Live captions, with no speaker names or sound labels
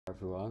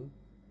Everyone,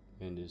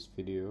 in this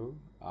video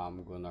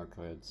I'm gonna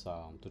create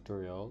some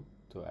tutorial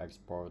to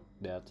export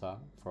data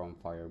from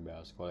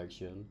Firebase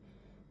collection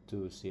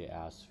to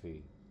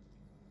CSV.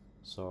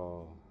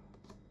 So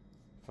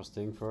first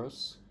thing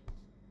first,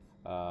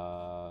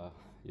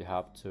 you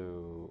have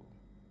to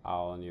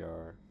own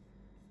your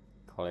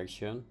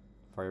collection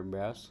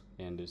Firebase.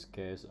 In this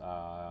case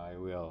I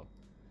will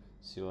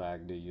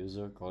select the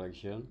user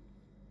collection,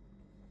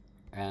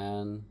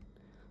 and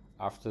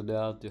after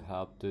that you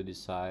have to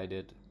decide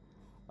it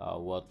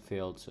what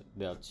fields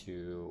that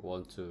you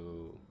want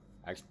to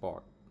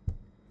export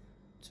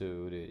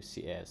to the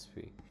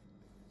CSV.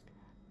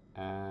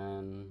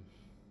 And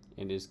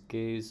in this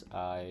case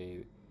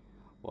I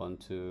want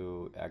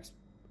to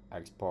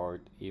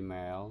export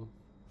email,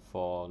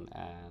 phone,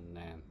 and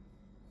name.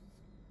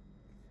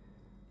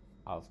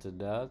 After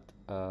that,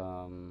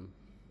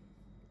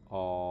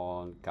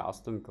 on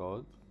custom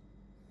code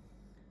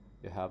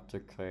you have to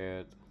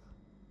create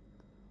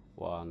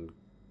one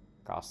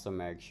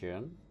custom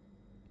action,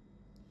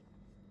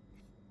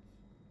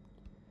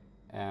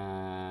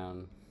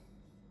 and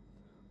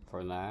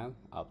for now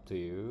up to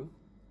you.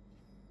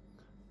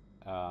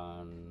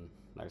 And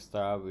next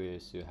step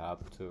is you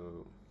have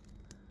to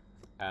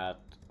add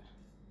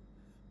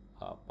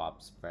a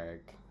Pubspec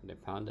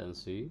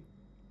dependency,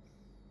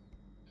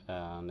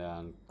 and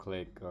then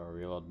click a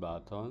reload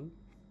button.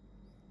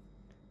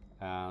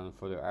 And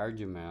for the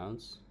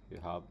arguments you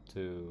have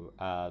to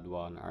add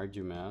one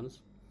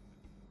argument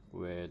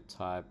with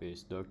type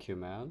is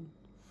document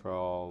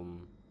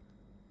from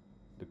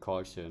the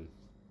collection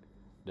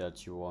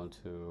that you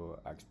want to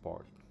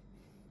export,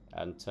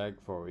 and check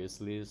for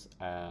wishlist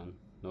and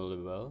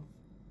nullable,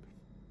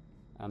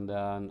 and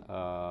then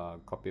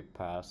copy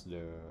paste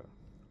the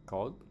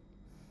code.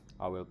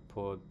 I will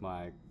put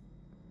my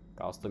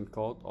custom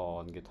code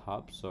on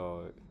GitHub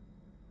so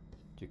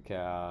you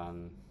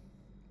can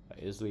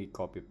easily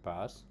copy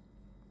paste.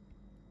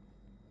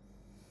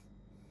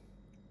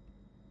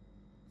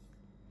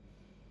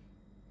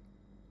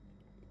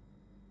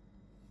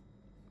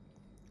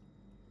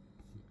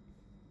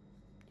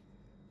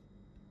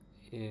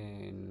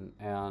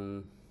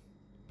 And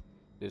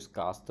this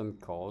custom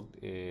code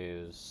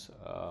is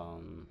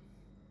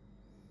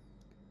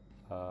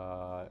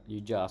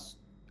you just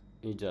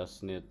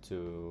need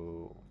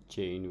to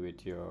change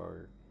with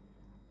your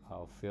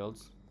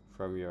fields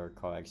from your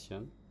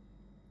collection.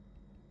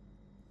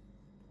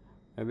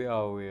 Maybe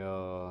I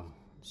will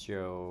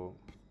show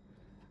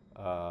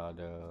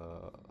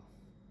the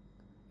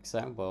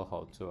example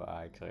how to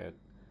I create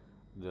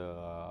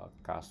the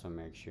custom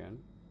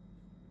action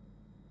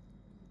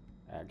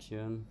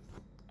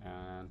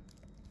and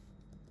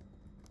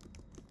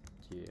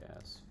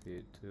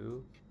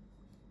CSV2,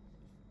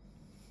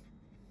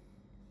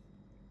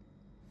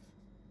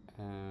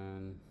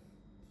 and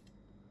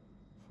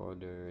for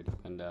the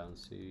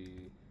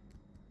dependency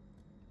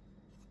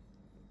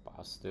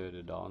pass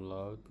the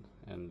download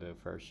and the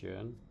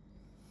version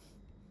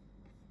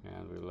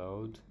and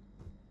reload.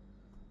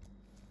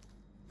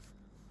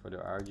 For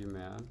the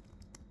argument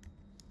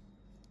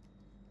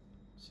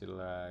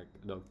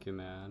select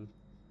document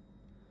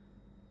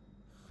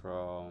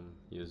from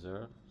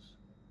users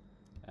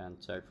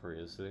and check for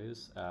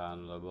wishlist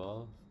and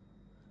label.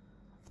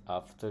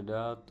 After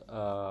that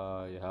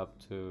you have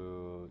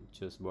to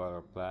choose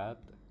boilerplate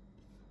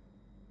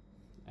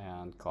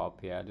and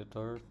copy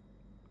editor,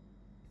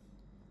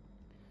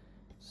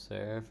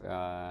 save,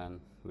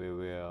 and we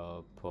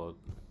will put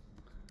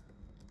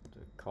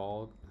the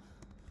code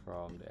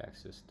from the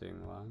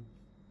existing one.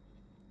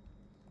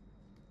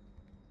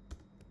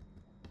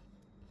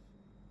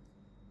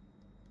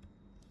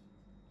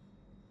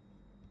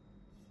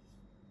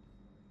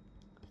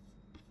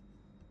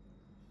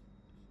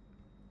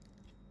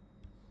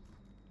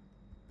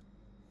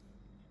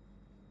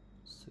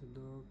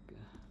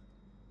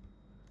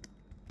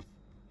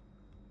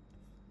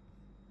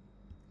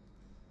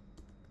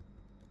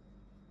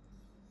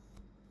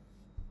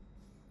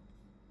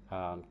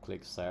 And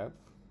click save.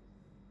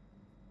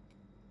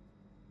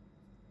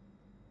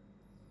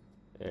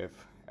 If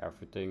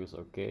everything is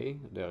okay,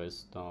 there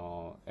is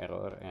no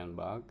error and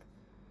bug,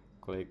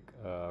 click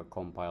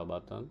compile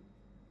button.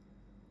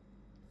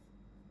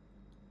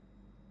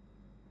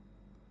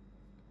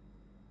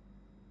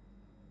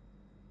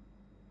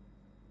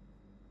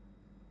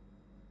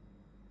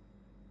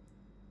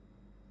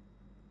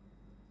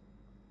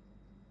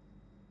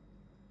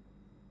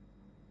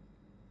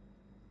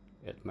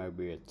 It may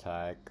be a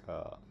take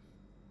a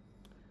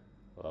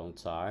long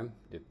time,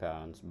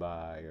 depends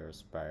by your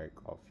spec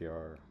of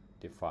your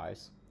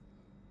device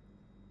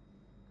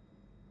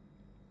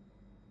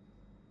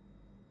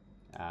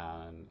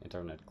and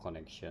internet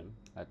connection,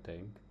 I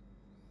think.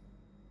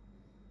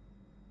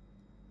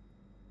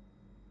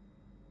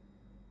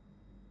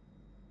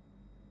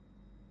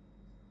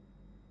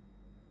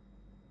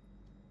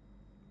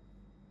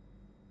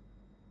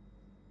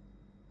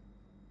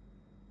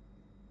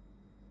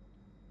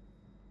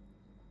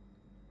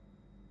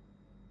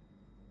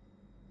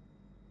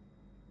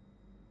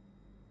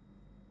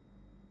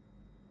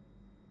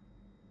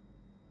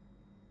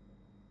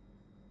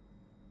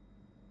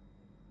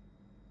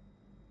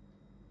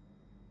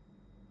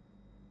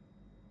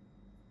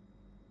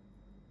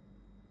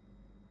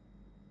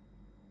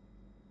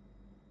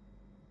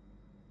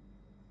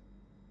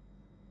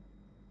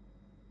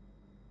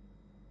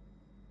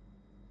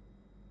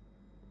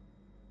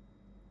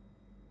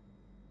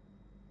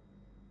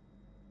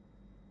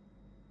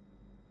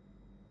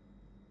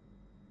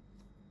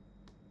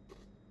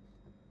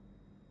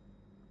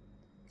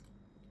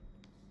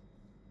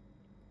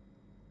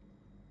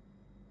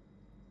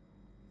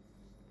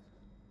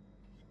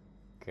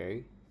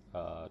 Okay,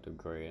 the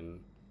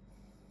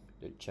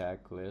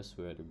checklist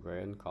with the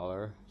green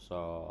color,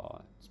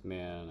 so it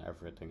means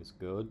everything's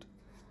good.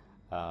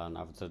 And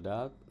after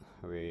that,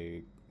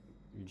 we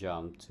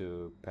jump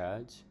to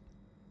page.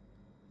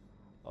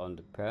 On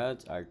the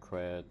page, I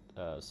create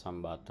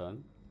some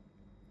button,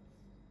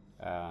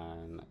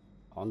 and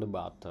on the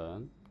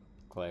button,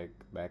 click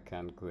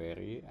backend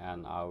query,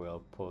 and I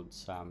will put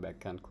some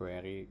backend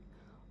query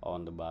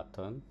on the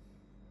button,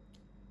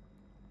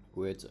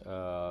 which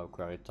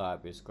query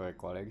type is query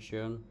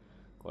collection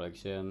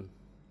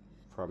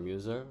from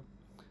user,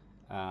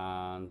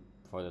 and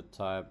for the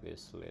type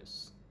is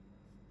list.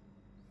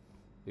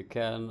 You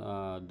can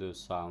do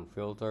some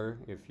filter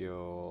if you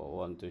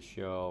want to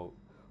show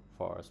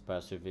for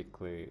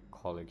specifically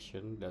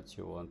collection that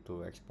you want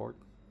to export.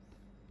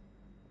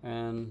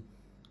 And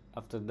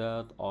after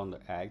that, on the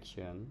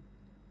action,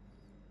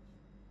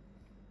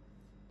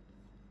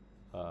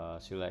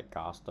 select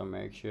custom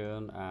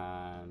action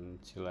and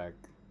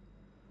select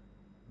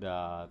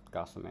that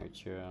custom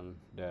action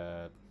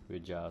that we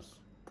just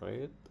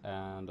create,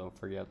 and don't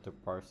forget to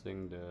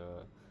parsing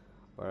the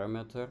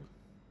parameter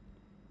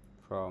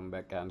from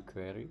backend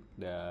query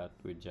that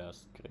we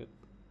just create.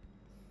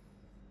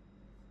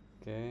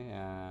 Okay,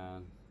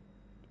 and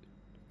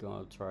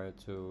gonna try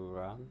to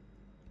run.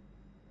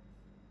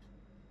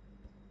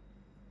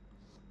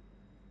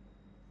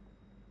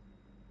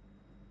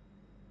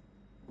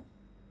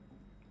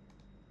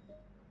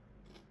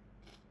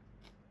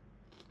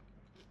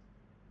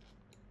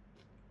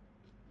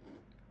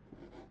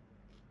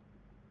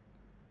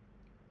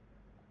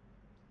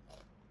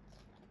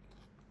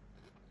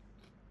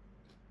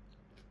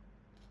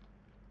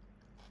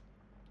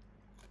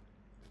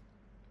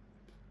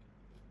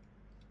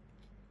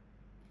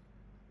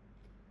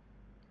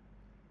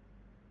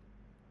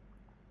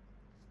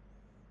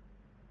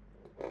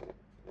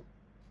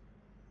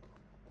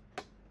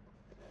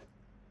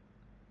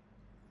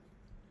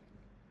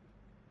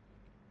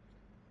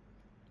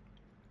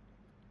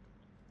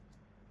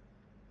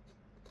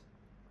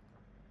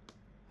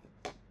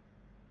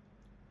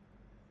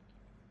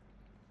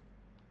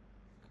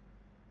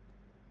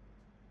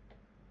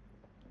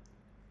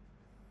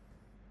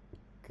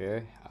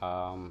 Okay,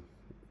 I'm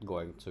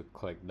going to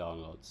click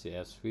download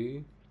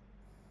CSV,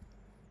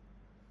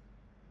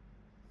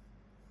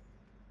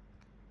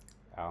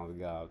 and we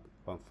got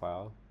one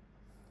file,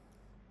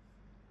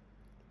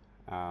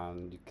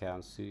 and you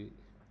can see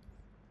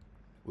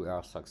we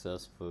are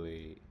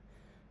successfully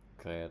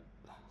create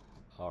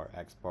or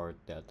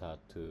export data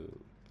to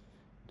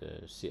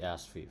the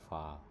CSV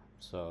file.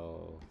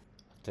 So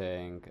I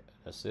think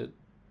that's it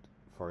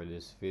for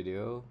this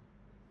video.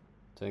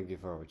 Thank you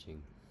for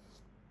watching.